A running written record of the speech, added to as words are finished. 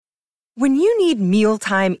When you need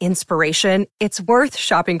mealtime inspiration, it's worth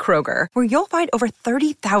shopping Kroger, where you'll find over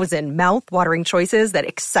 30,000 mouth-watering choices that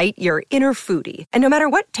excite your inner foodie. And no matter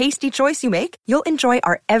what tasty choice you make, you'll enjoy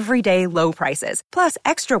our everyday low prices, plus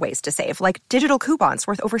extra ways to save, like digital coupons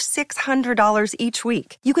worth over $600 each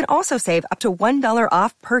week. You can also save up to $1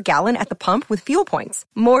 off per gallon at the pump with fuel points.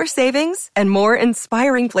 More savings and more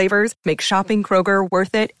inspiring flavors make shopping Kroger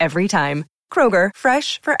worth it every time. Kroger,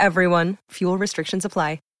 fresh for everyone. Fuel restrictions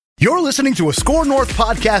apply. You're listening to a Score North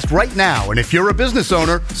podcast right now, and if you're a business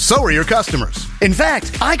owner, so are your customers. In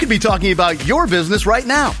fact, I could be talking about your business right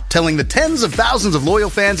now, telling the tens of thousands of loyal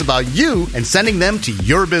fans about you and sending them to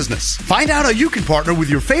your business. Find out how you can partner with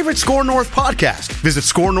your favorite Score North podcast. Visit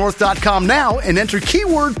scorenorth.com now and enter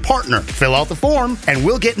keyword partner. Fill out the form, and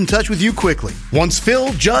we'll get in touch with you quickly. Once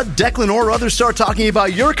Phil, Judd, Declan, or others start talking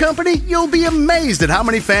about your company, you'll be amazed at how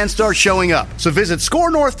many fans start showing up. So visit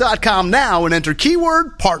scorenorth.com now and enter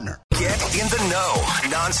keyword partner. Get in the know.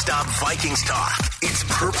 Non-stop Vikings talk. It's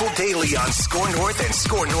Purple Daily on Score North and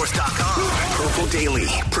scorenorth.com. Purple Daily,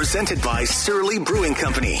 presented by Surly Brewing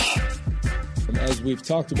Company. As we've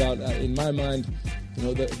talked about, in my mind, you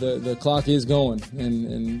know, the clock is going.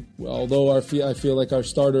 And although I feel like our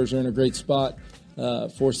starters are in a great spot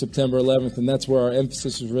for September 11th, and that's where our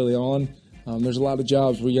emphasis is really on, there's a lot of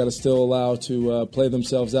jobs we got to still allow to play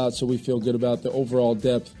themselves out, so we feel good about the overall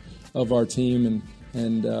depth of our team,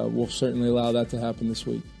 and we'll certainly allow that to happen this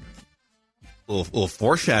week. A little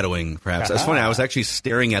foreshadowing, perhaps. That's funny. I was actually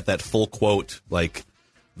staring at that full quote, like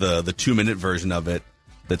the 2-minute version of it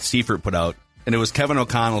that Seifert put out, and it was Kevin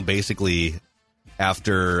O'Connell basically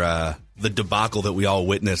after the debacle that we all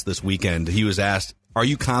witnessed this weekend. He was asked, "Are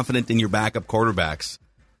you confident in your backup quarterbacks?"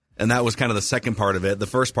 And that was kind of the second part of it. The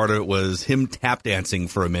first part of it was him tap dancing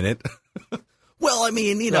for a minute. Well, I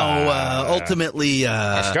mean, you know, ultimately,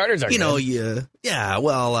 our starters are good.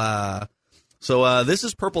 So this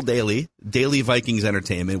is Purple Daily, Daily Vikings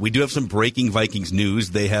Entertainment. We do have some breaking Vikings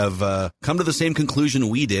news. They have come to the same conclusion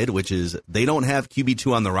we did, which is they don't have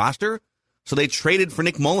QB2 on the roster, so they traded for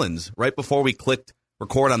Nick Mullins right before we clicked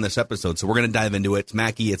record on this episode. So we're going to dive into it. It's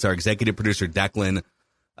Mackie. It's our executive producer, Declan.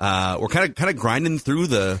 We're kind of grinding through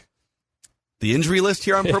the injury list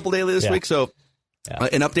here on Purple Daily this week. So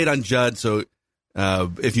an update on Judd. So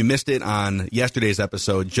if you missed it on yesterday's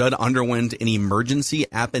episode, Judd underwent an emergency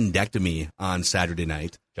appendectomy on Saturday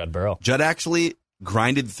night. Judd Burrow. Judd actually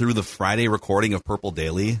grinded through the Friday recording of Purple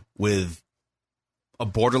Daily with a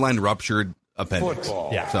borderline ruptured appendix.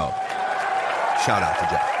 Yeah. So shout out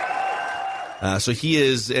to Judd. So he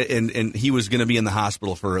is, and he was going to be in the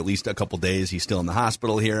hospital for at least a couple days. He's still in the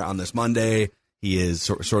hospital here on this Monday. He is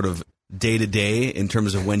sort of day to day in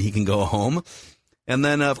terms of when he can go home. And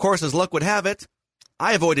then, of course, as luck would have it,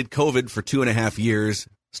 I avoided COVID for 2.5 years,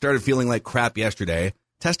 started feeling like crap yesterday,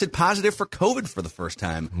 tested positive for COVID for the first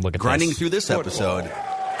time. Look at grinding this. through this episode.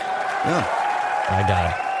 Yeah. My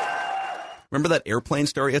God. Remember that airplane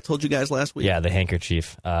story I told you guys last week? Yeah, the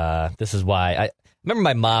handkerchief. This is why. I remember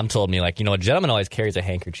my mom told me, like, you know, a gentleman always carries a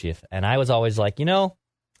handkerchief. And I was always like, you know,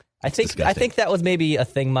 I think that was maybe a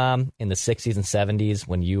thing, Mom, in the 60s and 70s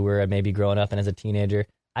when you were maybe growing up and as a teenager.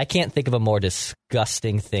 I can't think of a more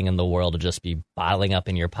disgusting thing in the world to just be bottling up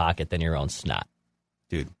in your pocket than your own snot.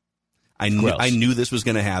 Dude, I knew this was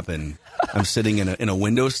going to happen. I'm sitting in a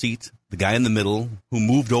window seat, the guy in the middle who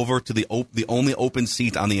moved over to the only open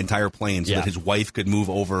seat on the entire plane so that his wife could move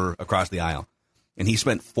over across the aisle. And he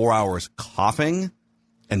spent 4 hours coughing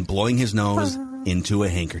and blowing his nose into a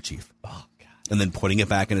handkerchief. Oh, God. And then putting it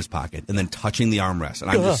back in his pocket and then touching the armrest. And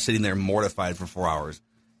I'm just sitting there mortified for 4 hours.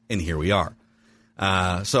 And here we are.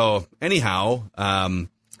 So anyhow,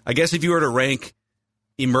 I guess if you were to rank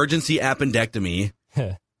emergency appendectomy,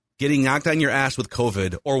 getting knocked on your ass with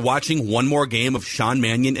COVID, or watching one more game of Sean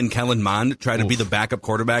Mannion and Kellen Mond try to be the backup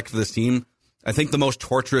quarterback for this team, I think the most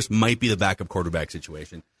torturous might be the backup quarterback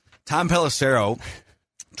situation. Tom Pelissero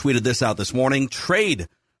tweeted this out this morning. Trade.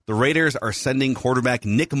 The Raiders are sending quarterback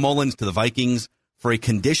Nick Mullins to the Vikings for a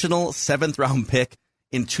conditional 7th-round pick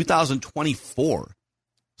in 2024.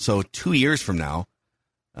 So 2 years from now.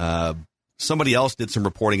 Somebody else did some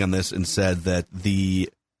reporting on this and said that the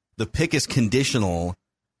pick is conditional,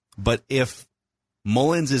 but if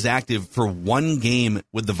Mullins is active for one game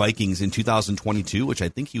with the Vikings in 2022, which I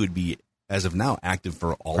think he would be, as of now, active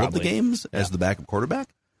for all of the games as the backup quarterback,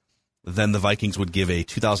 then the Vikings would give a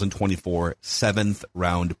 2024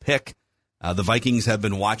 7th-round pick. The Vikings have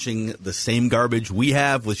been watching the same garbage we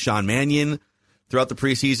have with Sean Mannion throughout the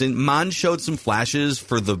preseason. Mond showed some flashes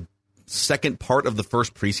for the second part of the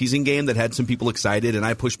first preseason game that had some people excited, and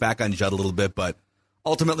I pushed back on Judd a little bit, but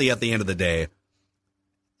ultimately at the end of the day,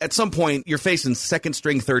 at some point, you're facing second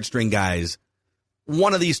string, third string guys.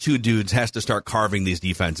 One of these two dudes has to start carving these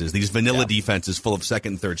defenses, these vanilla defenses full of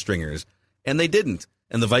second and third stringers. And they didn't.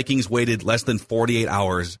 And the Vikings waited less than 48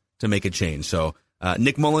 hours to make a change. So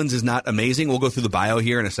Nick Mullins is not amazing. We'll go through the bio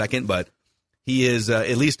here in a second, but he is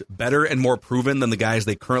at least better and more proven than the guys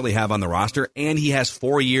they currently have on the roster. And he has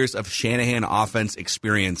 4 years of Shanahan offense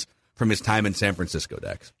experience from his time in San Francisco,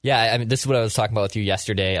 Dex. Yeah, I mean, this is what I was talking about with you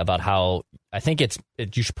yesterday about how I think you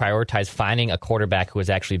should prioritize finding a quarterback who has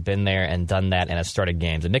actually been there and done that and has started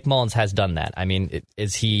games. And Nick Mullins has done that. I mean,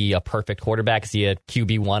 is he a perfect quarterback? Is he a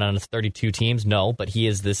QB1 on his 32 teams? No, but he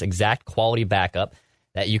is this exact quality backup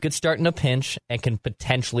that you could start in a pinch and can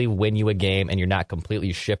potentially win you a game, and you're not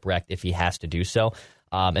completely shipwrecked if he has to do so.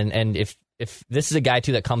 And if this is a guy,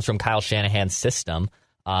 too, that comes from Kyle Shanahan's system,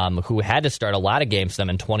 who had to start a lot of games for them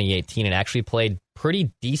in 2018 and actually played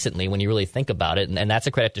pretty decently when you really think about it. And that's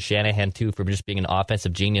a credit to Shanahan, too, for just being an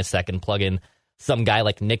offensive genius that can plug in some guy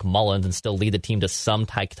like Nick Mullins and still lead the team to some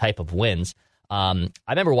type of wins. I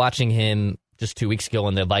remember watching him just 2 weeks ago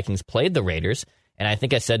when the Vikings played the Raiders, and I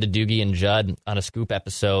think I said to Doogie and Judd on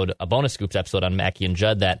a bonus Scoops episode on Mackey and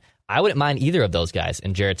Judd, that I wouldn't mind either of those guys,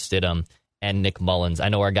 and Jarrett Stidham and Nick Mullins. I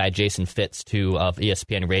know our guy Jason Fitz, too, of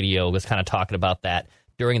ESPN Radio, was kind of talking about that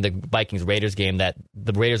during the Vikings-Raiders game, that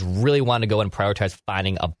the Raiders really want to go and prioritize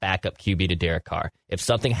finding a backup QB to Derek Carr. If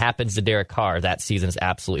something happens to Derek Carr, that season is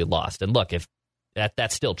absolutely lost. And look, if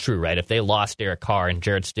that's still true, right? If they lost Derek Carr and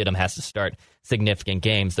Jarrett Stidham has to start significant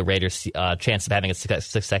games, the Raiders' chance of having a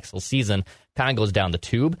successful season kind of goes down the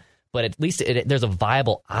tube. But at least there's a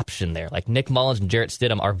viable option there. Like Nick Mullins and Jarrett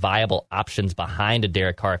Stidham are viable options behind a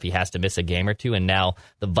Derek Carr if he has to miss a game or two. And now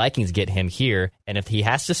the Vikings get him here. And if he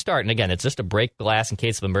has to start, and again, it's just a break glass in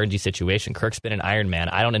case of emergency situation. Kirk's been an Iron Man.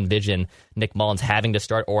 I don't envision Nick Mullins having to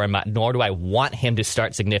start, nor do I want him to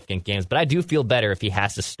start significant games. But I do feel better if he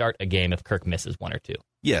has to start a game if Kirk misses one or two.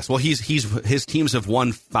 Yes, well, his teams have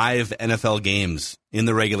won 5 NFL games in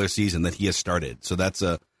the regular season that he has started. So that's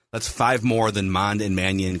 5 more than Mond and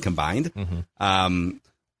Mannion combined. Mm-hmm.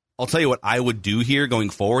 I'll tell you what I would do here going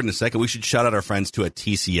forward in a second. We should shout out our friends at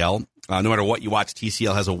TCL. No matter what you watch,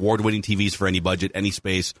 TCL has award-winning TVs for any budget, any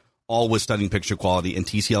space, all with stunning picture quality. And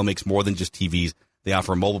TCL makes more than just TVs. They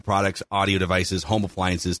offer mobile products, audio devices, home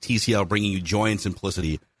appliances. TCL bringing you joy and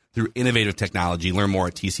simplicity through innovative technology. Learn more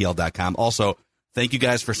at TCL.com. Also, thank you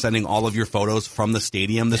guys for sending all of your photos from the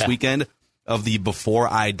stadium this weekend of the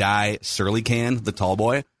Before I Die Surly can, the tall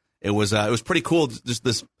boy. It was pretty cool, just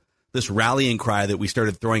this rallying cry that we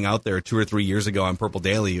started throwing out there 2 or 3 years ago on Purple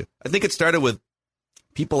Daily. I think it started with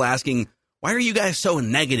people asking, why are you guys so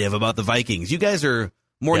negative about the Vikings? You guys are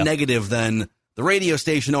more negative than the radio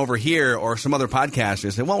station over here or some other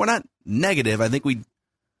podcasters. And, well, we're not negative. I think we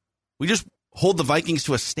just hold the Vikings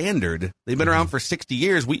to a standard. They've been around for 60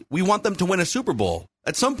 years. We want them to win a Super Bowl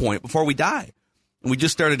at some point before we die. And we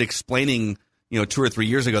just started explaining, 2 or 3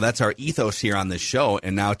 years ago, that's our ethos here on this show.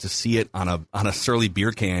 And now to see it on a Surly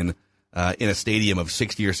beer can in a stadium of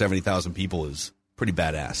 60 or 70,000 people is pretty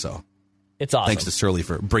badass. So it's awesome. Thanks to Surly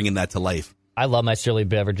for bringing that to life. I love my Surly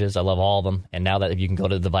beverages. I love all of them. And now that you can go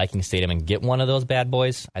to the Viking Stadium and get one of those bad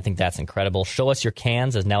boys, I think that's incredible. Show Us Your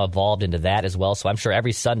Cans has now evolved into that as well. So I'm sure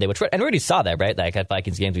every Sunday, and we already saw that, right? Like at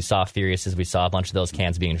Vikings games, we saw Furious, we saw a bunch of those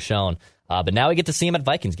cans being shown. But now we get to see them at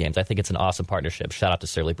Vikings games. I think it's an awesome partnership. Shout out to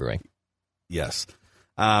Surly Brewing. Yes.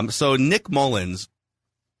 So Nick Mullins,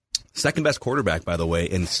 second best quarterback, by the way,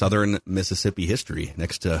 in Southern Mississippi history,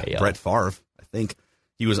 next to Brett Favre, I think.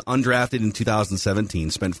 He was undrafted in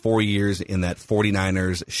 2017, spent 4 years in that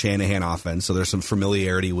 49ers Shanahan offense, so there's some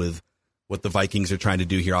familiarity with what the Vikings are trying to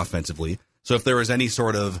do here offensively. So if there was any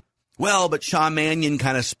sort of, but Sean Mannion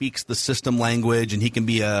kind of speaks the system language and he can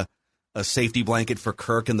be a safety blanket for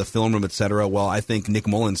Kirk in the film room, et cetera, well, I think Nick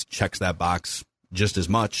Mullins checks that box just as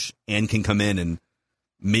much and can come in and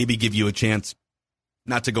maybe give you a chance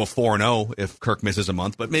not to go 4-0 if Kirk misses a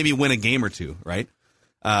month, but maybe win a game or two, right?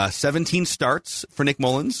 17 starts for Nick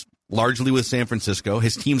Mullins, largely with San Francisco.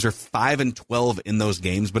 His teams are 5-12 in those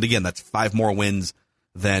games, but again, that's 5 more wins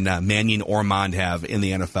than Mannion or Mond have in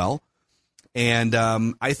the NFL. And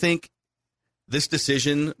I think this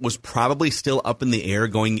decision was probably still up in the air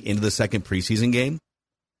going into the second preseason game.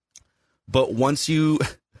 But once you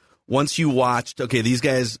watched, okay, these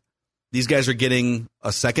guys are getting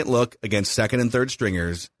a second look against second and third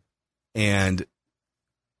stringers, and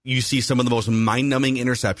you see some of the most mind-numbing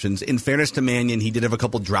interceptions. In fairness to Mannion, he did have a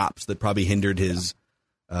couple drops that probably hindered his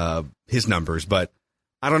numbers, but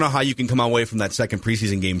I don't know how you can come away from that second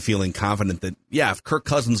preseason game feeling confident that, if Kirk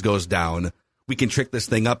Cousins goes down, we can trick this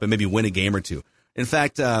thing up and maybe win a game or two. In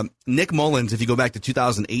fact, Nick Mullins, if you go back to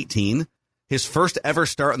 2018, his first ever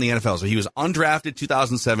start in the NFL. So he was undrafted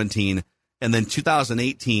 2017, and then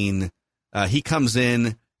 2018, he comes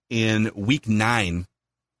in week 9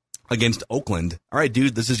 against Oakland. All right,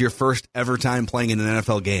 dude, this is your first ever time playing in an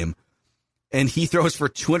NFL game. And he throws for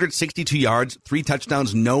 262 yards, 3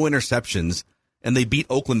 touchdowns, no interceptions. And they beat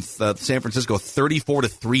Oakland, San Francisco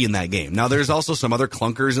 34-3 in that game. Now, there's also some other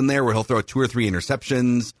clunkers in there where he'll throw 2 or 3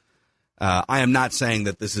 interceptions. I am not saying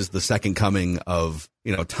that this is the second coming of,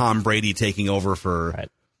 Tom Brady taking over for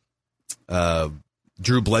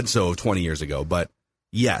Drew Bledsoe 20 years ago. But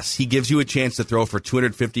yes, he gives you a chance to throw for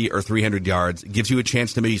 250 or 300 yards. It gives you a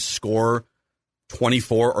chance to maybe score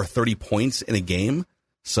 24 or 30 points in a game.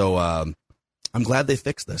 So I'm glad they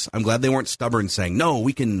fixed this. I'm glad they weren't stubborn saying, no,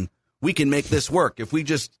 we can make this work. If we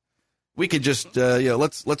could just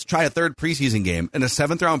let's try a third preseason game. And a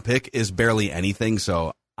 7th round pick is barely anything.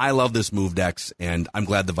 So I love this move, Dex, and I'm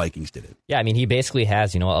glad the Vikings did it. Yeah, I mean, he basically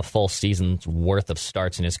has, a full season's worth of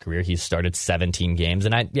starts in his career. He's started 17 games,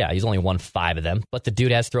 and he's only won 5 of them. But the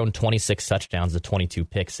dude has thrown 26 touchdowns to 22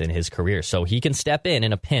 picks in his career. So he can step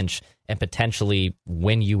in a pinch and potentially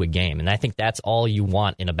win you a game. And I think that's all you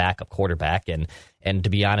want in a backup quarterback. And to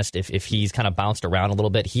be honest, if he's kind of bounced around a little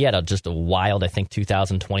bit, he had just a wild,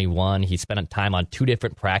 2021. He spent time on 2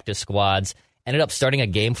 different practice squads. Ended up starting a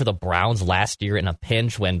game for the Browns last year in a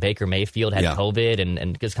pinch when Baker Mayfield had COVID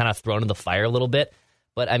and was kind of thrown in the fire a little bit.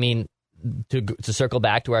 But, I mean, to circle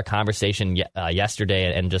back to our conversation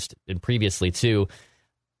yesterday and just previously, too,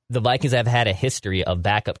 the Vikings have had a history of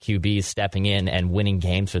backup QBs stepping in and winning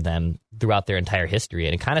games for them throughout their entire history.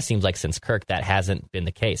 And it kind of seems like since Kirk, that hasn't been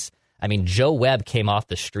the case. I mean, Joe Webb came off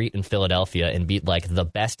the street in Philadelphia and beat the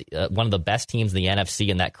best, one of the best teams in the NFC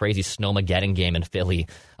in that crazy Snowmageddon game in Philly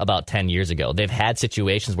about 10 years ago. They've had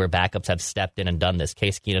situations where backups have stepped in and done this.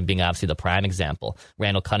 Case Keenum being obviously the prime example.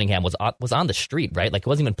 Randall Cunningham was on the street, right? Like, he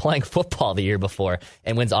wasn't even playing football the year before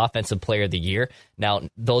and wins Offensive Player of the Year. Now,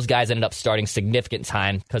 those guys ended up starting significant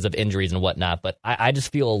time because of injuries and whatnot, but I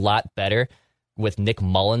just feel a lot better with Nick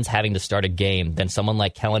Mullins having to start a game than someone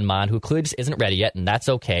like Kellen Mond, who clearly just isn't ready yet, and that's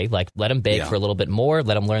okay. Like, let him bake for a little bit more,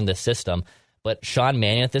 let him learn the system. But Sean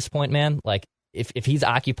Mannion at this point, man, like, if he's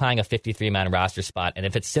occupying a 53-man roster spot, and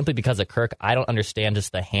if it's simply because of Kirk, I don't understand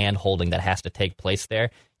just the hand-holding that has to take place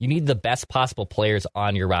there. You need the best possible players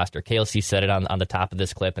on your roster. KLC said it on the top of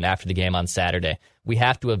this clip and after the game on Saturday. We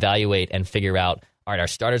have to evaluate and figure out, all right, our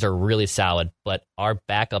starters are really solid, but our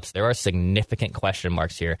backups, there are significant question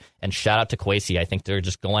marks here. And shout out to Kwesi. I think they're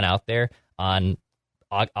just going out there on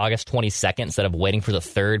August 22nd instead of waiting for the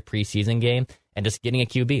 3rd preseason game and just getting a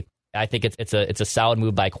QB. I think it's a solid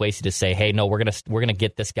move by Kwesi to say, hey, no, we're gonna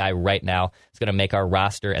get this guy right now. It's gonna make our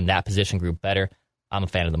roster and that position group better. I'm a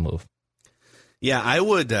fan of the move. Yeah, I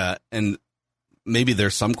would, and maybe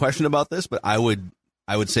there's some question about this, but I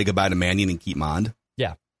would say goodbye to Mannion and keep Mond.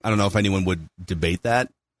 Yeah. I don't know if anyone would debate that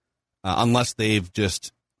unless they've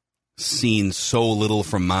just seen so little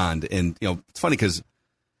from Mond. And, it's funny because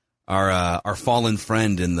our fallen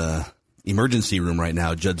friend in the emergency room right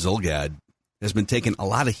now, Judd Zulgad, has been taking a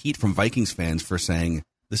lot of heat from Vikings fans for saying,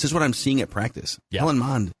 this is what I'm seeing at practice. Yeah. Kellen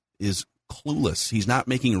Mond is clueless. He's not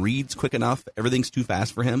making reads quick enough. Everything's too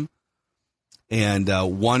fast for him. And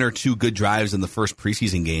 1 or 2 good drives in the first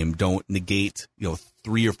preseason game don't negate,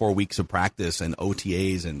 3 or 4 weeks of practice and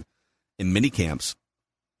OTAs and in mini camps.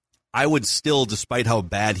 I would still, despite how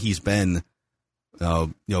bad he's been,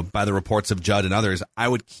 by the reports of Judd and others, I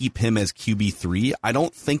would keep him as QB3. I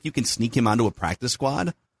don't think you can sneak him onto a practice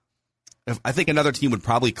squad. I think another team would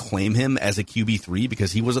probably claim him as a QB3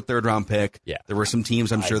 because he was a 3rd-round pick. Yeah. There were some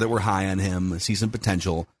teams, I'm sure, that were high on him, see some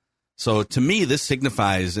potential. So to me, this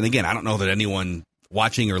signifies, and again, I don't know that anyone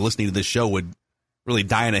watching or listening to this show would really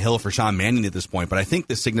die on a hill for Sean Mannion at this point, but I think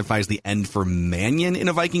this signifies the end for Mannion in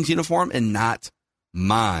a Vikings uniform and not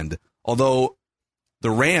Mond. Although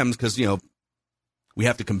the Rams, because, we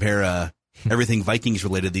have to compare everything Vikings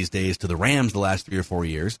related these days to the Rams the last 3 or 4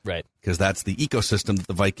 years. Right. Because that's the ecosystem that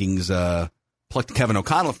the Vikings plucked Kevin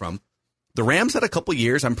O'Connell from. The Rams had a couple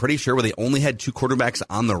years, I'm pretty sure, where they only had 2 quarterbacks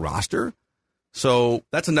on the roster. So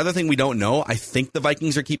that's another thing we don't know. I think the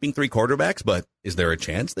Vikings are keeping 3 quarterbacks, but is there a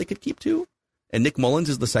chance they could keep 2? And Nick Mullins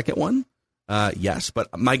is the second one? Yes,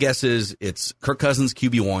 but my guess is it's Kirk Cousins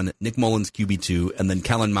QB1, Nick Mullins QB2, and then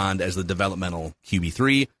Kellen Mond as the developmental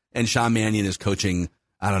QB3, and Sean Mannion is coaching,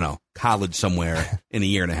 I don't know, college somewhere in a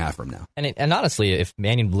year and a half from now. And honestly, if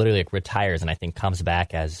Mannion literally retires and I think comes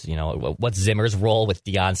back as, what's Zimmer's role with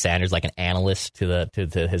Deion Sanders, like an analyst to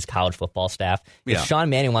his college football staff. If Sean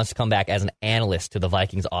Mannion wants to come back as an analyst to the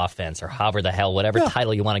Vikings offense or however the hell, whatever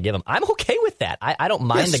title you want to give him, I'm okay with that. I don't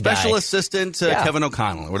mind the guy. Special assistant to Kevin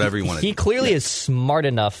O'Connell or whatever you want to do. He clearly is smart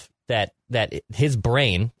enough that his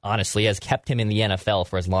brain, honestly, has kept him in the NFL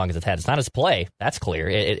for as long as it's had. It's not his play. That's clear.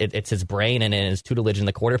 It's his brain and his tutelage in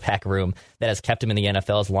the quarterback room that has kept him in the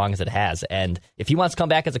NFL as long as it has. And if he wants to come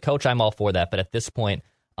back as a coach, I'm all for that. But at this point,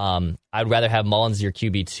 I'd rather have Mullins your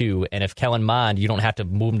QB2. And if Kellen Mond, you don't have to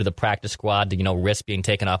move him to the practice squad to, risk being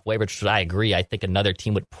taken off waivers, which I agree. I think another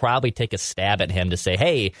team would probably take a stab at him to say,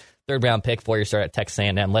 hey, third-round pick, 4-year start at Texas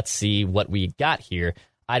A&M. Let's see what we got here.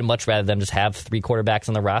 I'd much rather them just have 3 quarterbacks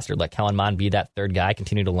on the roster, let Kellen Mond be that third guy,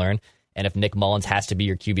 continue to learn. And if Nick Mullins has to be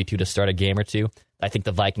your QB2 to start a game or two, I think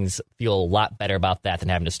the Vikings feel a lot better about that than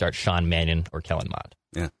having to start Sean Mannion or Kellen Mond.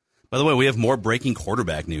 Yeah. By the way, we have more breaking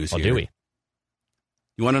quarterback news here. Do we?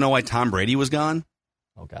 You want to know why Tom Brady was gone?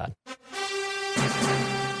 Oh, God.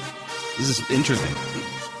 This is interesting.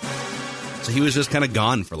 So he was just kind of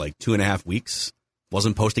gone for like 2.5 weeks.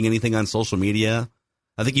 Wasn't posting anything on social media.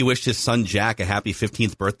 I think he wished his son Jack a happy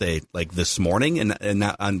 15th birthday like this morning and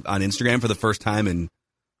on Instagram for the first time in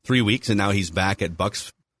 3 weeks, and now he's back at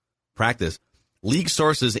Bucs practice. League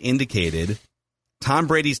sources indicated Tom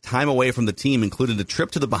Brady's time away from the team included a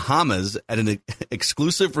trip to the Bahamas at an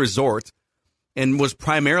exclusive resort and was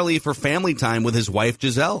primarily for family time with his wife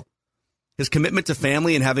Giselle. His commitment to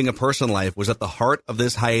family and having a personal life was at the heart of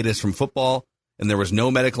this hiatus from football, and there was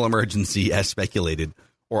no medical emergency as speculated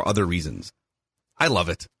or other reasons. I love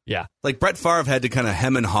it. Yeah. Like Brett Favre had to kind of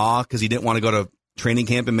hem and haw because he didn't want to go to training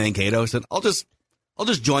camp in Mankato. He said, I'll just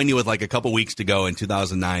join you with like a couple weeks to go in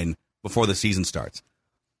 2009 before the season starts.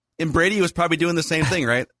 And Brady was probably doing the same thing,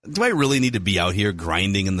 right? Do I really need to be out here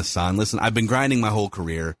grinding in the sun? Listen, I've been grinding my whole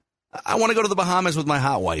career. I want to go to the Bahamas with my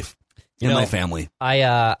hot wife and my family.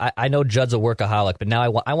 I know Judd's a workaholic, but now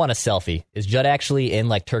I want a selfie. Is Judd actually in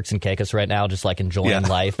like Turks and Caicos right now, just like enjoying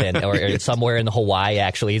life, or somewhere in Hawaii?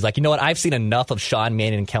 Actually, he's like, you know what? I've seen enough of Sean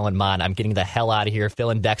Mannion and Kellen Mond. I'm getting the hell out of here. Phil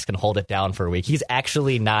and Dex can hold it down for a week. He's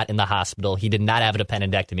actually not in the hospital. He did not have an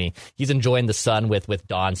appendectomy. He's enjoying the sun with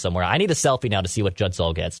Dawn somewhere. I need a selfie now to see what Judd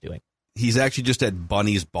Zulgad's doing. He's actually just at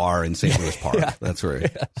Bunny's Bar in St. Louis Park. Yeah. That's where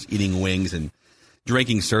he's eating wings and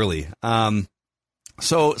drinking Surly.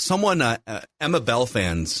 So someone, Emma Bell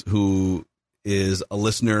fans, who is a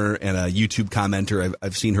listener and a YouTube commenter,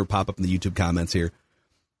 I've seen her pop up in the YouTube comments here.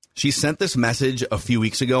 She sent this message a few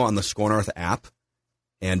weeks ago on the Score North app.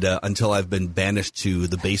 And until I've been banished to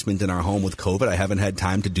the basement in our home with COVID, I haven't had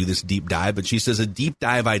time to do this deep dive. But she says a deep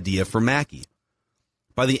dive idea for Mackey.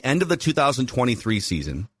 By the end of the 2023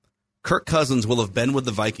 season, Kirk Cousins will have been with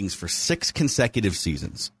the Vikings for 6 consecutive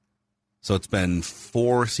seasons. So it's been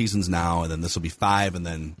 4 seasons now, and then this will be 5, and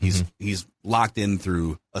then he's locked in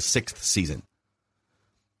through a 6th season.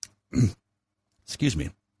 Excuse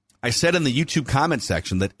me. I said in the YouTube comment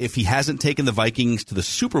section that if he hasn't taken the Vikings to the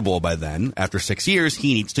Super Bowl by then, after 6 years,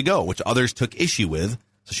 he needs to go, which others took issue with.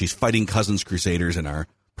 So she's fighting Cousins Crusaders in our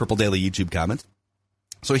Purple Daily YouTube comments.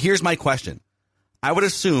 So here's my question. I would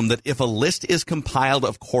assume that if a list is compiled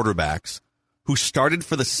of quarterbacks who started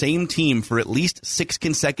for the same team for at least 6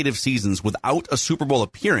 consecutive seasons without a Super Bowl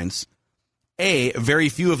appearance, very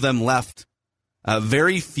few of them left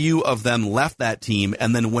that team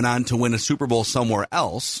and then went on to win a Super Bowl somewhere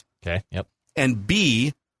else. Okay. Yep. And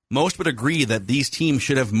B, most would agree that these teams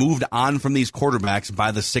should have moved on from these quarterbacks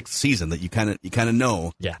by the 6th season, that you kind of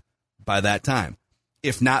know by that time.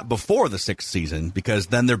 If not before the 6th season, because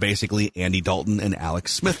then they're basically Andy Dalton and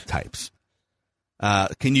Alex Smith types.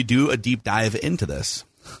 Can you do a deep dive into this?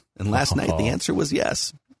 And last night, the answer was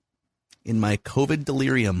yes. In my COVID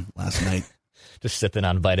delirium last night. Just sipping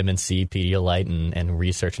on vitamin C, Pedialyte, and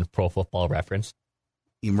research and Pro Football Reference.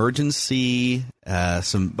 Emergency. By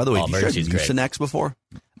the way, have you tried Mucinex before?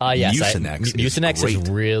 Yes. Mucinex is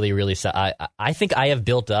really, really I think I have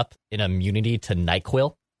built up an immunity to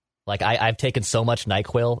NyQuil. Like, I've taken so much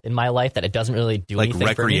NyQuil in my life that it doesn't really do anything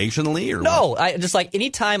for me. Like recreationally? Or no, I just like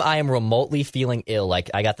anytime I am remotely feeling ill,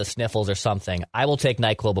 like I got the sniffles or something, I will take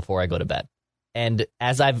NyQuil before I go to bed. And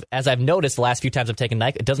as I've noticed the last few times I've taken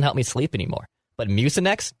NyQuil, it doesn't help me sleep anymore. But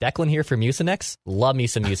Mucinex, Declan here for Mucinex, love me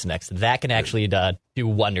some Mucinex. That can actually do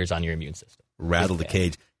wonders on your immune system. Rattle the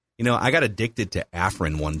cage. You know, I got addicted to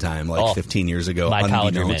Afrin one time, 15 years ago. My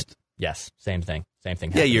college roommate. Yes, same thing.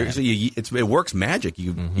 Yeah, it works magic.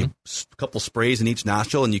 You a couple sprays in each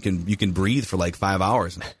nostril, and you can breathe for like 5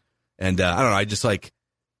 hours. And I don't know. I just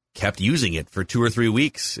kept using it for 2 or 3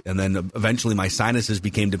 weeks, and then eventually my sinuses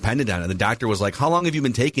became dependent on it. The doctor was like, "How long have you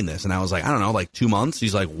been taking this?" And I was like, "I don't know, like 2 months."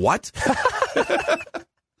 He's like, "What?"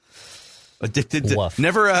 Addicted to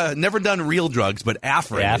never done real drugs, but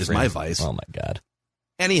Afrin is my vice. Oh my God.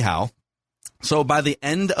 Anyhow, so by the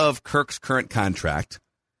end of Kirk's current contract.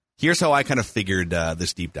 Here's how I kind of figured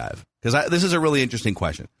this deep dive, because this is a really interesting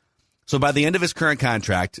question. So by the end of his current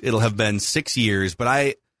contract, it'll have been 6 years, but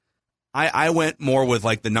I went more with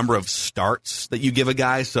like the number of starts that you give a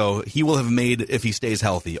guy. So he will have made, if he stays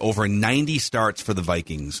healthy, over 90 starts for the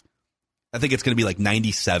Vikings. I think it's going to be like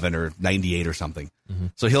 97 or 98 or something. Mm-hmm.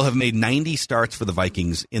 So he'll have made 90 starts for the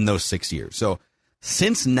Vikings in those 6 years. So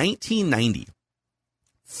since 1990,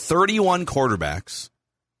 31 quarterbacks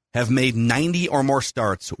have made 90 or more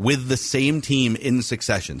starts with the same team in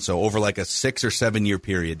succession. So over like a 6 or 7 year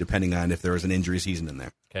period, depending on if there was an injury season in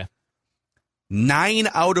there. Okay. 9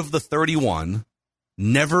 out of the 31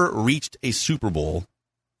 never reached a Super Bowl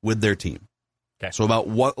with their team. Okay. So about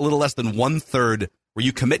a little less than 1/3, where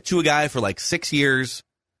you commit to a guy for like 6 years.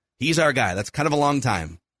 He's our guy. That's kind of a long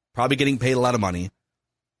time. Probably getting paid a lot of money.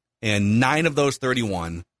 And 9 of those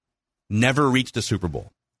 31 never reached a Super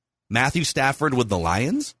Bowl. Matthew Stafford with the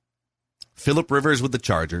Lions, Phillip Rivers with the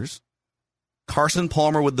Chargers, Carson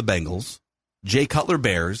Palmer with the Bengals, Jay Cutler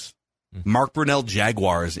Bears, Mark Brunell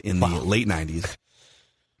Jaguars in the late 90s,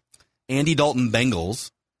 Andy Dalton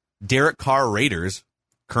Bengals, Derek Carr Raiders,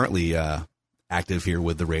 currently active here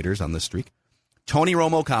with the Raiders on this streak, Tony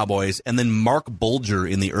Romo Cowboys, and then Mark Bulger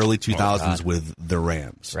in the early 2000s with the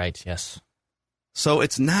Rams. Right, yes. So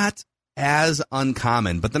it's not as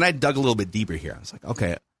uncommon, but then I dug a little bit deeper here. I was like,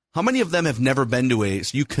 okay, how many of them have never been to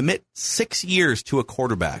so you commit 6 years to a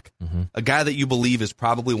quarterback, a guy that you believe is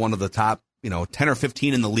probably one of the top, 10 or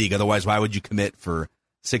 15 in the league. Otherwise, why would you commit for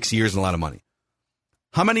 6 years and a lot of money?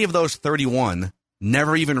 How many of those 31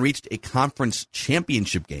 never even reached a conference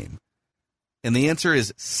championship game? And the answer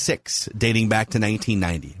is 6, dating back to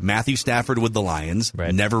 1990. Matthew Stafford with the Lions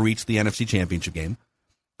never reached the NFC championship game.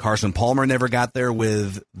 Carson Palmer never got there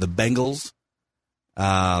with the Bengals.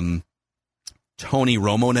 Tony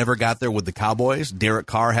Romo never got there with the Cowboys. Derek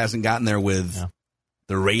Carr hasn't gotten there with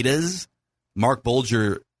the Raiders. Mark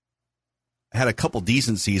Bulger had a couple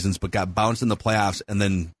decent seasons, but got bounced in the playoffs and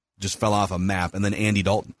then just fell off a map. And then Andy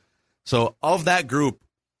Dalton. So of that group,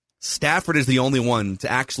 Stafford is the only one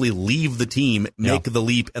to actually leave the team, make the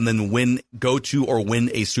leap, and then go to or win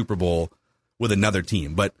a Super Bowl with another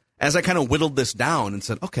team. But as I kind of whittled this down and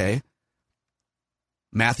said, okay,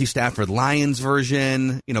 Matthew Stafford Lions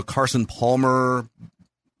version, Carson Palmer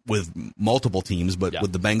with multiple teams, but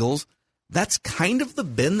with the Bengals, that's kind of the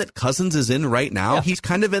bin that Cousins is in right now. Yeah. He's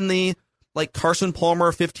kind of in the, like Carson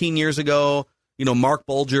Palmer 15 years ago, Mark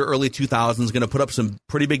Bulger early 2000s, going to put up some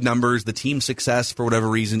pretty big numbers. The team success, for whatever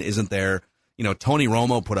reason, isn't there. Tony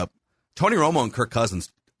Romo and Kirk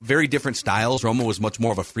Cousins, very different styles. Romo was much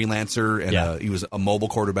more of a freelancer, and he was a mobile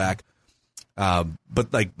quarterback.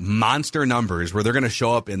 But like monster numbers where they're going to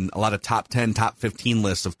show up in a lot of top 10, top 15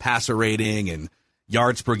 lists of passer rating and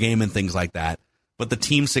yards per game and things like that. But the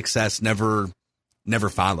team success never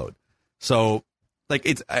followed. So like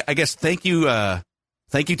I guess thank you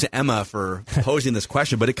to Emma for posing this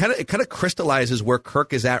question, but it kind of crystallizes where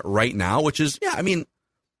Kirk is at right now, which is,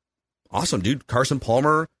 awesome, dude. Carson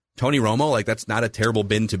Palmer, Tony Romo, like that's not a terrible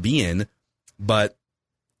bin to be in, but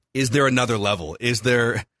is there another level? Is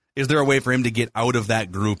there a way for him to get out of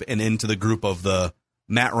that group and into the group of the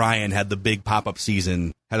Matt Ryan had the big pop-up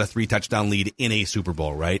season, had a 3-touchdown lead in a Super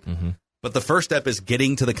Bowl, right? Mm-hmm. But the first step is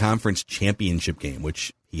getting to the conference championship game,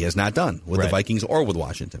 which he has not done with the Vikings or with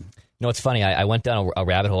Washington. It's funny. I went down a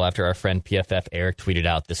rabbit hole after our friend PFF Eric tweeted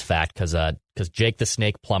out this fact because Jake the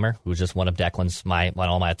Snake Plummer, who's just one of Declan's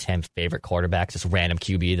all my 10 favorite quarterbacks, this random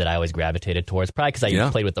QB that I always gravitated towards, probably because I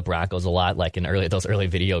played with the Broncos a lot, like in those early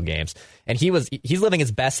video games. And he's living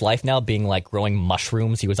his best life now, being like growing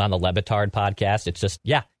mushrooms. He was on the Le Batard podcast. It's just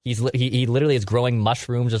he literally is growing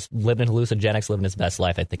mushrooms, just living hallucinogenics, living his best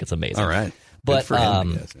life. I think it's amazing. All right, but for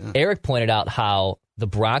him, Eric pointed out how the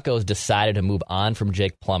Broncos decided to move on from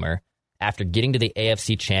Jake Plummer after getting to the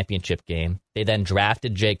AFC Championship game. They then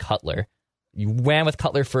drafted Jay Cutler. You ran with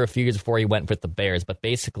Cutler for a few years before he went with the Bears, but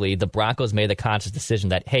basically the Broncos made the conscious decision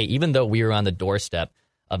that, hey, even though we were on the doorstep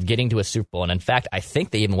of getting to a Super Bowl, and in fact, I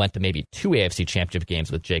think they even went to maybe 2 AFC Championship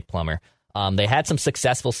games with Jake Plummer. They had some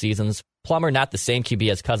successful seasons. Plummer, not the same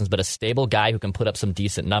QB as Cousins, but a stable guy who can put up some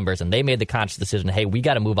decent numbers, and they made the conscious decision, hey, we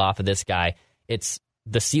got to move off of this guy.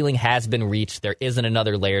 The ceiling has been reached. There isn't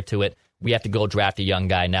another layer to it. We have to go draft a young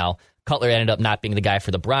guy now. Cutler ended up not being the guy for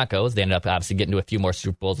the Broncos. They ended up obviously getting to a few more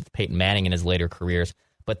Super Bowls with Peyton Manning in his later careers.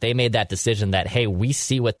 But they made that decision that, hey, we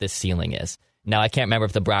see what this ceiling is. Now, I can't remember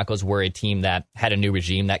if the Broncos were a team that had a new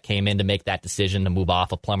regime that came in to make that decision to move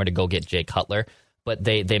off of Plummer to go get Jay Cutler. But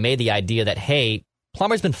they made the idea that, hey,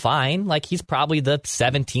 Plummer's been fine. Like, he's probably the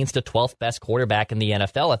 17th to 12th best quarterback in the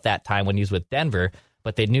NFL at that time when he was with Denver.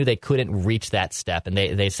 But they knew they couldn't reach that step. And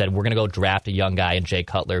they said, we're going to go draft a young guy in Jay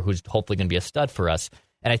Cutler who's hopefully going to be a stud for us.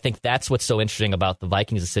 And I think that's what's so interesting about the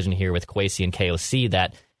Vikings' decision here with Kwesi and KOC,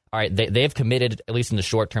 that, all right, they've committed, at least in the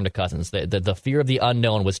short term, to Cousins. The fear of the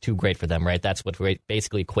unknown was too great for them, right? That's what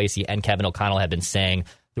basically Kwesi and Kevin O'Connell have been saying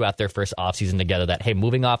throughout their first offseason together, that, hey,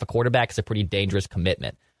 moving off a quarterback is a pretty dangerous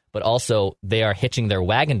commitment. But also, they are hitching their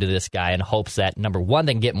wagon to this guy in hopes that, number one,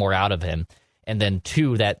 they can get more out of him, and then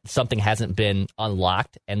two, that something hasn't been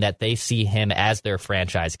unlocked and that they see him as their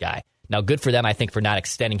franchise guy. Now, good for them, I think, for not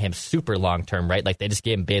extending him super long-term, right? Like, they just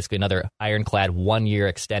gave him basically another ironclad one-year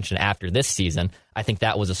extension after this season. I think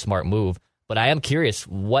that was a smart move. But I am curious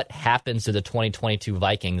what happens to the 2022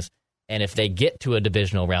 Vikings, and if they get to a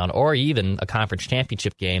divisional round or even a conference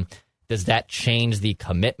championship game, does that change the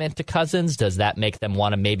commitment to Cousins? Does that make them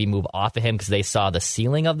want to maybe move off of him because they saw the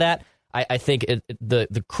ceiling of that? I think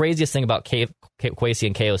the craziest thing about Kwesi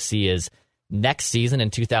and KOC is next season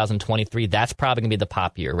in 2023, that's probably going to be the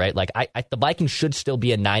pop year, right? Like, the Vikings should still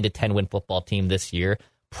be a 9-10 win football team this year.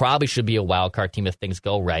 Probably should be a wild card team if things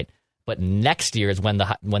go right. But next year is when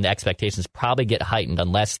the expectations probably get heightened,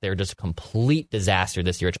 unless they're just a complete disaster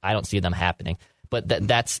this year, which I don't see them happening. But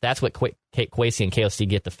that's what Kwesi and KOC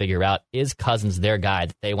get to figure out. Is Cousins their guy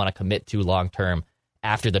that they want to commit to long term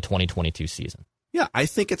after the 2022 season? Yeah, I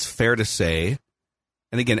think it's fair to say,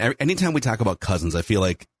 and again, anytime we talk about Cousins, I feel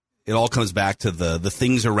like it all comes back to the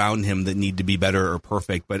things around him that need to be better or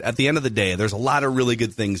perfect. But at the end of the day, there's a lot of really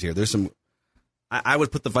good things here. There's some, I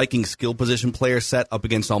would put the Vikings skill position player set up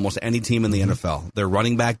against almost any team in the NFL. Their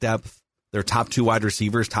running back depth, their top 2 wide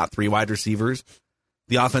receivers, top 3 wide receivers.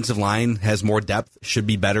 The offensive line has more depth, should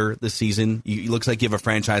be better this season. It looks like you have a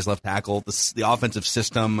franchise left tackle. The offensive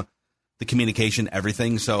system, the communication,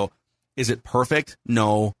 everything. So is it perfect?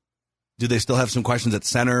 No. Do they still have some questions at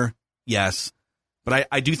center? Yes. But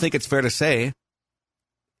I do think it's fair to say,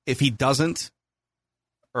 if he doesn't,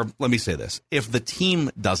 or let me say this, if the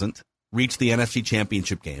team doesn't reach the NFC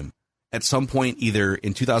Championship game at some point, either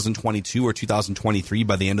in 2022 or 2023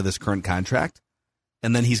 by the end of this current contract,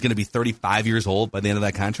 and then he's going to be 35 years old by the end of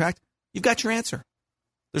that contract, you've got your answer.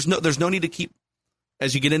 There's no need to keep,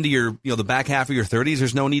 as you get into your, the back half of your 30s,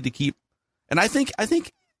 there's no need to keep. And I think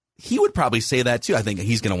he would probably say that too. I think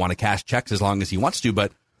he's going to want to cash checks as long as he wants to.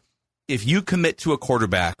 But if you commit to a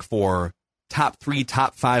quarterback for top 3,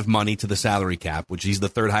 top 5 money to the salary cap, which he's the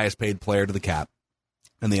 3rd highest paid player to the cap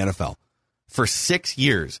in the NFL, for 6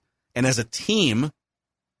 years, and as a team,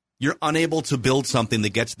 you're unable to build something that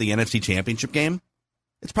gets to the NFC Championship game,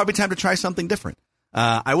 it's probably time to try something different.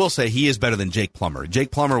 I will say he is better than Jake Plummer.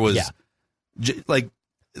 Jake Plummer was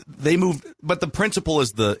they moved, but the principle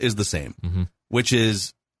is the same, which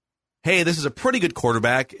is, hey, this is a pretty good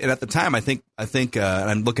quarterback. And at the time, I think, and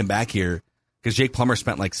I'm looking back here, because Jake Plummer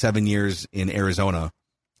spent like 7 years in Arizona,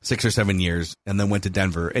 6 or 7 years, and then went to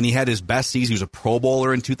Denver. And he had his best season. He was a Pro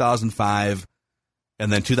Bowler in 2005.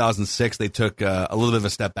 And then 2006, they took a little bit of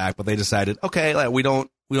a step back, but they decided, okay, we don't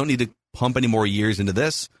need to pump any more years into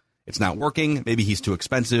this. It's not working. Maybe he's too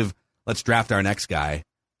expensive. Let's draft our next guy.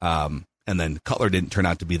 And then Cutler didn't turn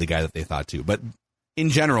out to be the guy that they thought to. But in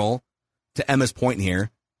general, to Emma's point here,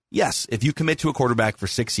 yes, if you commit to a quarterback for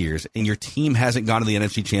 6 years and your team hasn't gone to the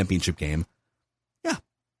NFC Championship game, yeah,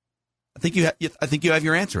 I think you have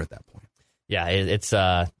your answer at that point. Yeah, it's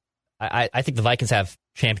I think the Vikings have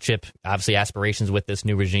championship, obviously, aspirations with this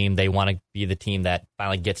new regime. They want to be the team that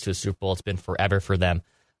finally gets to a Super Bowl. It's been forever for them.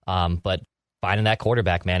 But finding that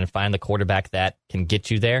quarterback, man, and finding the quarterback that can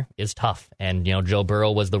get you there is tough. And, Joe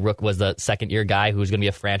Burrow was the second-year guy who was going to be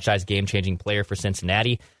a franchise game-changing player for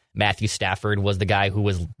Cincinnati. Matthew Stafford was the guy who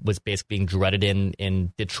was basically being dreaded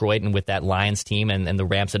in Detroit and with that Lions team, and the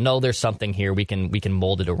Rams said, no, there's something here. We can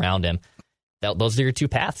mold it around him. Those are your two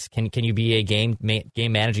paths. Can you be a game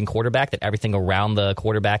managing quarterback that everything around the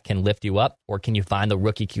quarterback can lift you up, or can you find the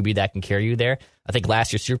rookie QB that can carry you there? I think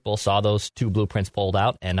last year's Super Bowl saw those two blueprints pulled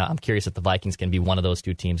out, and I'm curious if the Vikings can be one of those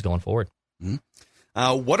two teams going forward.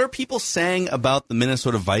 Mm-hmm. What are people saying about the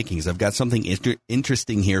Minnesota Vikings? I've got something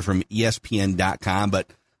interesting here from ESPN.com, but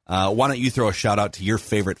why don't you throw a shout out to your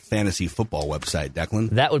favorite fantasy football website, Declan?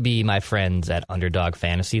 That would be my friends at Underdog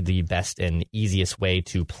Fantasy, the best and easiest way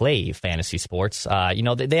to play fantasy sports.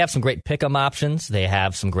 They have some great pick'em options. They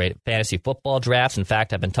have some great fantasy football drafts. In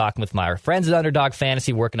fact, I've been talking with my friends at Underdog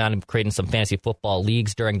Fantasy, working on creating some fantasy football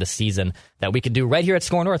leagues during the season that we can do right here at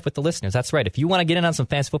Score North with the listeners. That's right. If you want to get in on some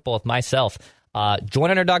fantasy football with myself, join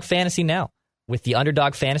Underdog Fantasy now. With the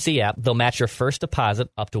Underdog Fantasy app, they'll match your first deposit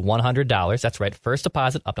up to $100. That's right, first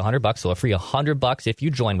deposit up to $100, so a free $100 if you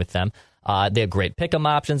join with them. They have great pick'em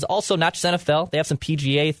options. Also, not just NFL. They have some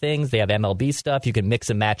PGA things. They have MLB stuff. You can mix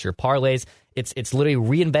and match your parlays. It's literally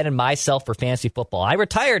reinvented myself for fantasy football. I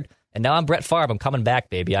retired And now I'm Brett Favre. I'm coming back,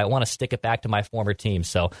 baby. I want to stick it back to my former team.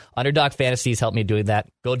 So Underdog Fantasy's helped me doing that.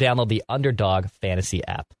 Go download the Underdog Fantasy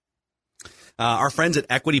app. Our friends at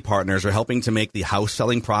Equity Partners are helping to make the house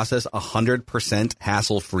selling process 100%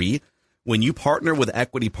 hassle-free. When you partner with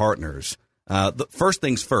Equity Partners, the first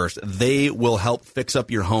things first, they will help fix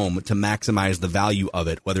up your home to maximize the value of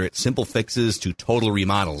it, whether it's simple fixes to total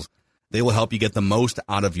remodels. They will help you get the most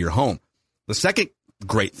out of your home. The second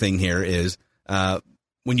great thing here is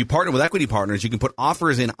when you partner with Equity Partners, you can put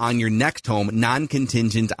offers in on your next home,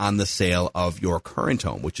 non-contingent on the sale of your current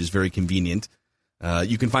home, which is very convenient.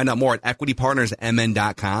 You can find out more at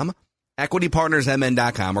equitypartnersmn.com,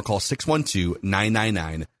 equitypartnersmn.com, or call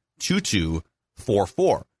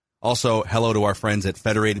 612-999-2244. Also, hello to our friends at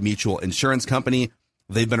Federated Mutual Insurance Company.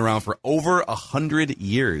 They've been around for over 100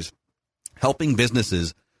 years, helping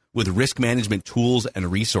businesses with risk management tools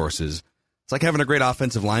and resources. It's like having a great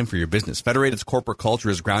offensive line for your business. Federated's corporate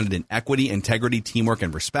culture is grounded in equity, integrity, teamwork,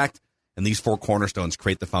 and respect. And these 4 cornerstones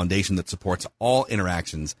create the foundation that supports all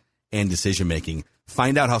interactions and decision-making.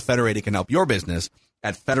 Find out how Federated can help your business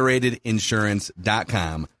at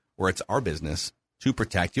federatedinsurance.com, where it's our business to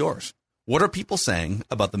protect yours. What are people saying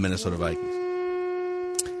about the Minnesota Vikings?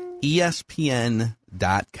 ESPN.com,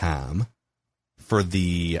 for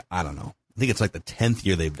the, I think it's like the 10th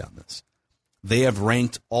year they've done this. They have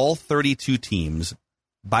ranked all 32 teams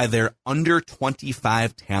by their under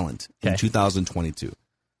 25 talent in 2022.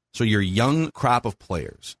 So your young crop of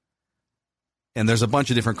players. And there's a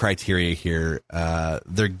bunch of different criteria here. I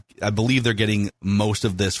believe they're getting most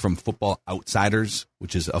of this from Football Outsiders,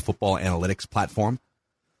 which is a football analytics platform.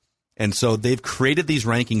 And so they've created these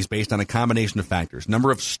rankings based on a combination of factors.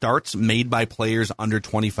 Number of starts made by players under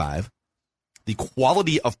 25, the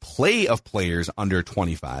quality of play of players under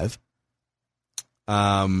 25,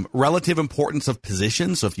 relative importance of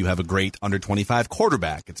position. So if you have a great under 25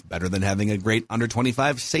 quarterback, it's better than having a great under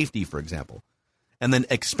 25 safety, for example. And then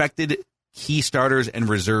expected key starters and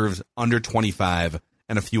reserves under 25,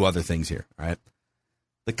 and a few other things here. All right.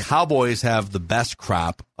 The Cowboys have the best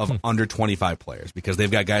crop of under 25 players because they've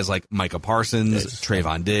got guys like Micah Parsons,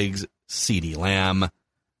 Trayvon Diggs, CeeDee Lamb.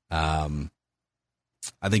 I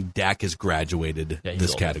think Dak has graduated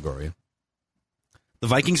this category. The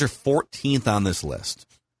Vikings are 14th on this list,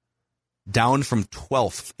 down from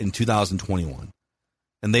 12th in 2021.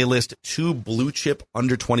 And they list 2 blue chip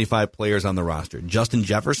under 25 players on the roster, Justin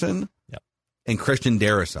Jefferson and Christian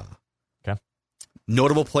Darrisaw. Okay.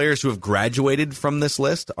 Notable players who have graduated from this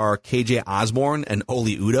list are KJ Osborne and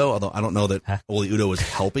Oli Udoh, although I don't know that Oli Udoh was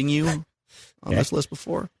helping you on this list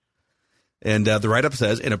before. And the write-up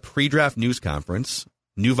says, in a pre-draft news conference,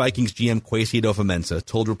 new Vikings GM Kwesi Adofo-Mensah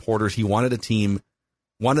told reporters he wanted the team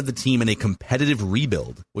in a competitive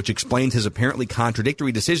rebuild, which explained his apparently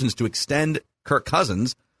contradictory decisions to extend Kirk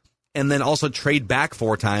Cousins and then also trade back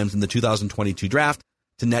 4 times in the 2022 draft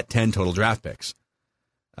to net 10 total draft picks.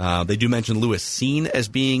 They do mention Lewis Cine as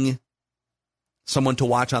being someone to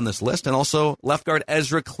watch on this list, and also left guard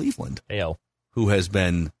Ezra Cleveland, who has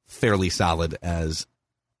been fairly solid as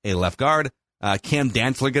a left guard. Cam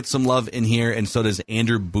Dantzler gets some love in here, and so does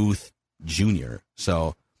Andrew Booth Jr.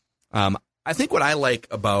 So I think what I like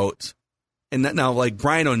about, and now like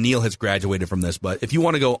Brian O'Neill has graduated from this, but if you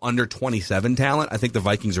want to go under 27 talent, I think the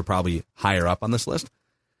Vikings are probably higher up on this list.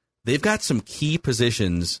 They've got some key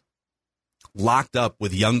positions locked up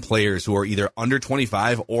with young players who are either under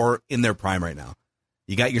 25 or in their prime right now.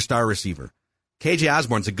 You got your star receiver. KJ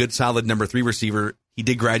Osborne's a good, solid number 3 receiver. He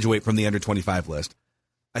did graduate from the under 25 list.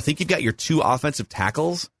 I think you've got your 2 offensive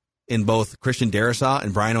tackles in both Christian Darrisaw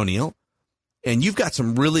and Brian O'Neill. And you've got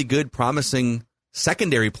some really good, promising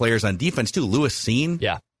secondary players on defense, too. Lewis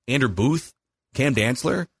Cine, Andrew Booth, Cam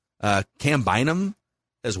Dantzler, Cam Bynum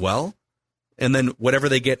as well. And then whatever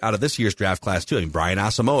they get out of this year's draft class, too. I mean, Brian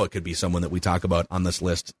Asamoah could be someone that we talk about on this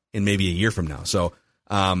list in maybe a year from now. So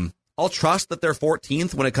I'll trust that they're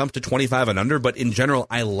 14th when it comes to 25 and under. But in general,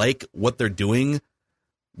 I like what they're doing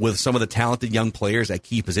with some of the talented young players at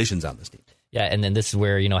key positions on this team. Yeah, and then this is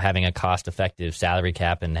where, having a cost-effective salary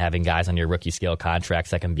cap and having guys on your rookie scale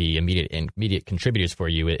contracts that can be immediate contributors for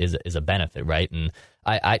you is a benefit, right? And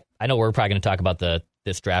I know we're probably going to talk about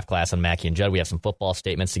this draft class on Mackey and Judd. We have some football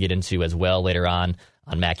statements to get into as well later on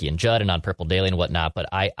Mackey and Judd and on Purple Daily and whatnot. But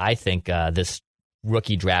I think this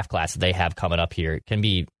rookie draft class that they have coming up here can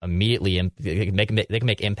be immediately they can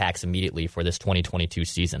make impacts immediately for this 2022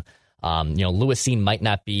 season. Lewis Cine might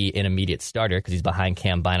not be an immediate starter because he's behind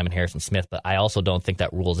Cam Bynum and Harrison Smith, but I also don't think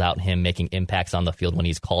that rules out him making impacts on the field when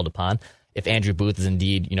he's called upon. if Andrew Booth is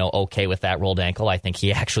indeed, okay with that rolled ankle, I think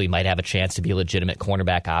he actually might have a chance to be a legitimate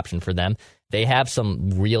cornerback option for them. They have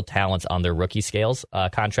some real talents on their rookie scales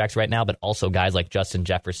contracts right now, but also guys like Justin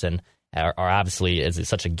Jefferson are obviously is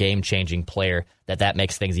such a game-changing player that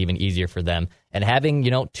makes things even easier for them. And having,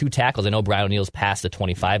 2 tackles, I know Brian O'Neill's past the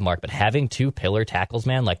 25 mark, but having 2 pillar tackles,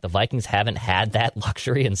 man, like the Vikings haven't had that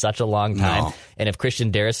luxury in such a long time. No. And if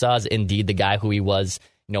Christian Darrisaw is indeed the guy who he was,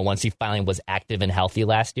 once he finally was active and healthy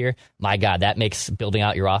last year, my God, that makes building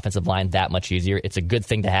out your offensive line that much easier. It's a good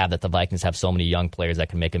thing to have that the Vikings have so many young players that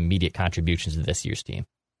can make immediate contributions to this year's team.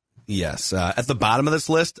 Yes. At the bottom of this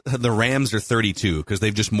list, the Rams are 32 because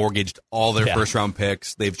they've just mortgaged all their first-round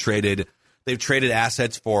picks. They've traded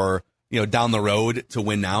assets for, down the road to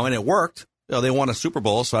win now, and it worked. They won a Super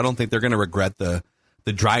Bowl, so I don't think they're going to regret the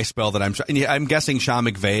dry spell that I'm guessing Sean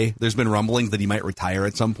McVay, there's been rumblings that he might retire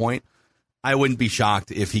at some point. I wouldn't be shocked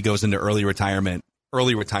if he goes into early retirement,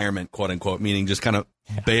 quote unquote, meaning just kind of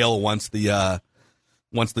bail once the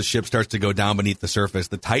ship starts to go down beneath the surface.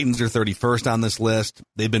 The Titans are 31st on this list.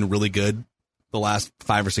 They've been really good the last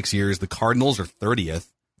 5 or 6 years. The Cardinals are 30th,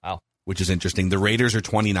 wow, which is interesting. The Raiders are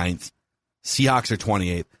 29th. Seahawks are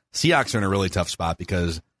 28th. Seahawks are in a really tough spot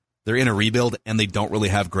because they're in a rebuild and they don't really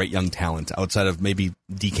have great young talent outside of maybe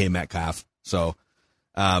DK Metcalf. So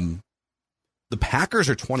the Packers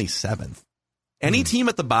are 27th. Any team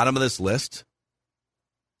at the bottom of this list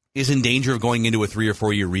is in danger of going into a 3 or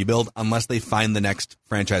 4 year rebuild unless they find the next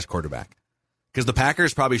franchise quarterback. Because the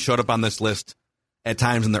Packers probably showed up on this list at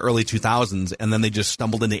times in the early 2000s, and then they just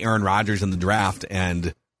stumbled into Aaron Rodgers in the draft,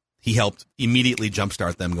 and he helped immediately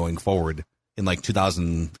jumpstart them going forward in like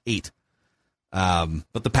 2008.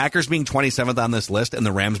 But the Packers being 27th on this list and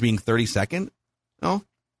the Rams being 32nd,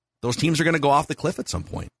 those teams are going to go off the cliff at some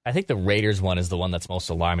point. I think the Raiders one is the one that's most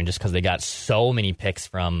alarming just because they got so many picks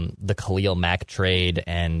from the Khalil Mack trade,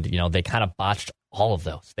 and, they kind of botched all of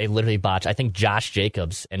those. They literally botched. I think Josh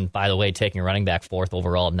Jacobs, and by the way, taking a running back 4th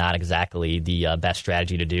overall, not exactly the best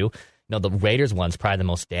strategy to do. The Raiders one's probably the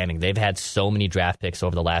most damning. They've had so many draft picks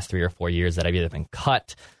over the last 3 or 4 years that have either been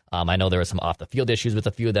cut. I know there were some off-the-field issues with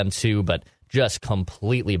a few of them too, but just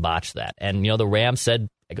completely botched that. And, the Rams said,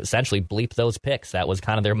 essentially bleep those picks. That was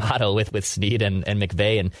kind of their motto with Snead and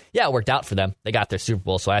McVay. And yeah, it worked out for them. They got their Super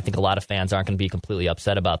Bowl. So I think a lot of fans aren't going to be completely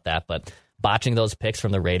upset about that. But botching those picks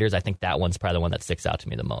from the Raiders, I think that one's probably the one that sticks out to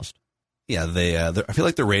me the most. Yeah, I feel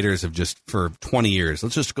like the Raiders have just, for 20 years,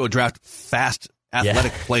 let's just go draft fast,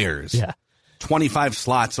 athletic players. Yeah. 25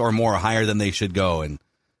 slots or more higher than they should go and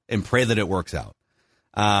pray that it works out.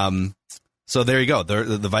 So there you go.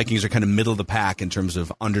 The Vikings are kind of middle of the pack in terms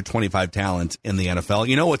of under 25 talent in the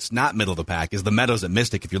NFL. What's not middle of the pack is the Meadows at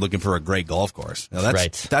Mystic if you're looking for a great golf course. That's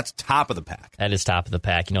right. That's top of the pack. That is top of the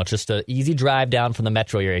pack. It's just an easy drive down from the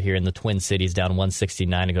metro area here in the Twin Cities down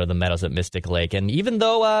 169 to go to the Meadows at Mystic Lake. And even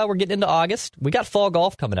though we're getting into August, we got fall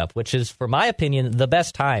golf coming up, which is, for my opinion, the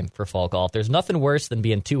best time for fall golf. There's nothing worse than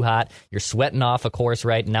being too hot. You're sweating off a course,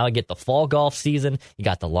 right? Now I get the fall golf season. You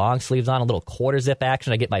got the long sleeves on, a little quarter zip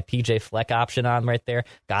action. I get my PJ Fleck option on right there.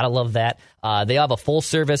 Gotta love that. They have a full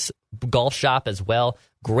service golf shop as well.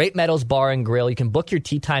 Great Meadows Bar and Grill. You can book your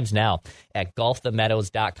tee times now at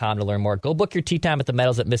golfthemeadows.com to learn more. Go book your tee time at the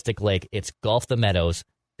Meadows at Mystic Lake. It's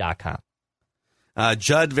golfthemeadows.com.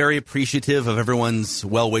 Judd, very appreciative of everyone's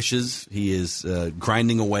well wishes. He is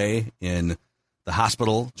grinding away in the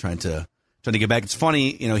hospital, trying to get back. It's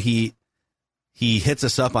funny, he hits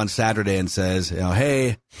us up on Saturday and says,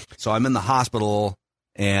 hey, so I'm in the hospital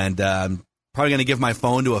and probably going to give my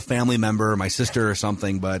phone to a family member, my sister or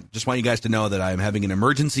something, but just want you guys to know that I'm having an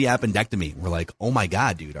emergency appendectomy. We're like, oh my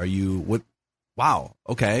God, dude, are you, what? Wow.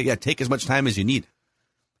 Okay. Yeah. Take as much time as you need.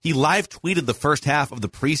 He live tweeted the first half of the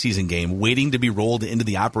preseason game, waiting to be rolled into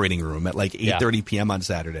the operating room at like 8:30 p.m. on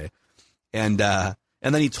Saturday. And then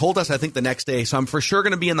he told us, I think the next day, so I'm for sure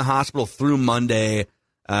going to be in the hospital through Monday.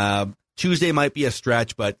 Tuesday might be a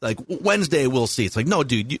stretch, but like Wednesday we'll see. It's like, no,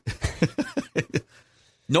 dude,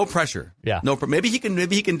 no pressure. Yeah. Maybe he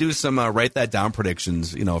can do some write that down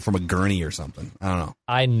predictions, from a gurney or something. I don't know.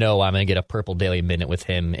 I know I'm going to get a Purple Daily Minute with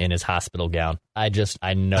him in his hospital gown. I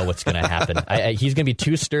know what's going to happen. He's going to be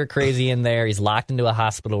too stir crazy in there. He's locked into a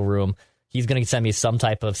hospital room. He's going to send me some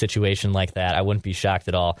type of situation like that. I wouldn't be shocked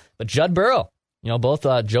at all. But Judd Burrow, both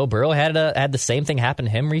Joe Burrow had the same thing happen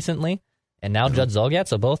to him recently. And now Judd Zulgad,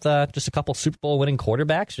 so both just a couple Super Bowl winning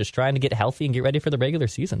quarterbacks just trying to get healthy and get ready for the regular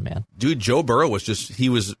season, man. Dude, Joe Burrow was he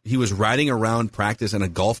was riding around practice in a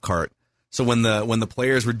golf cart. So when the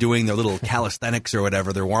players were doing their little calisthenics or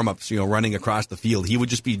whatever, their warm-ups, running across the field, he would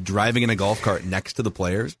just be driving in a golf cart next to the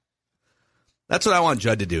players. That's what I want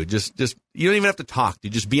Judd to do. Just you don't even have to talk. You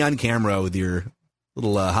just be on camera with your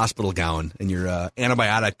hospital gown and your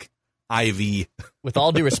antibiotic IV. With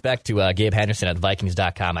all due respect to Gabe Henderson at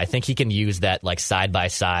Vikings.com, I think he can use that like side by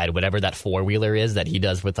side, whatever that 4-wheeler is that he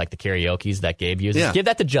does with like the karaokes that Gabe uses. Yeah. Give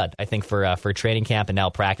that to Judd, I think, for training camp and now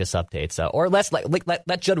practice updates. Or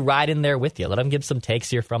let Judd ride in there with you. Let him give some takes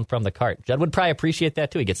here from the cart. Judd would probably appreciate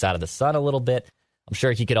that too. He gets out of the sun a little bit. I'm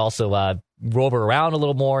sure he could also rover around a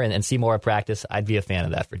little more and see more of practice. I'd be a fan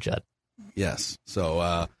of that for Judd. Yes.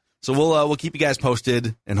 So we'll keep you guys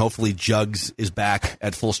posted, and hopefully Jugs is back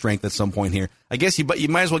at full strength at some point here. I guess you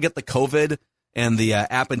might as well get the COVID and the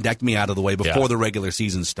appendectomy out of the way before the regular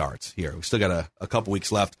season starts here. We still got a couple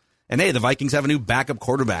weeks left. And, hey, the Vikings have a new backup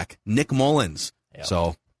quarterback, Nick Mullins. Yep.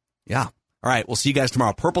 So, yeah. All right, we'll see you guys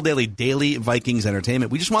tomorrow. Purple Daily Vikings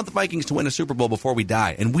Entertainment. We just want the Vikings to win a Super Bowl before we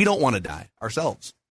die, and we don't want to die ourselves.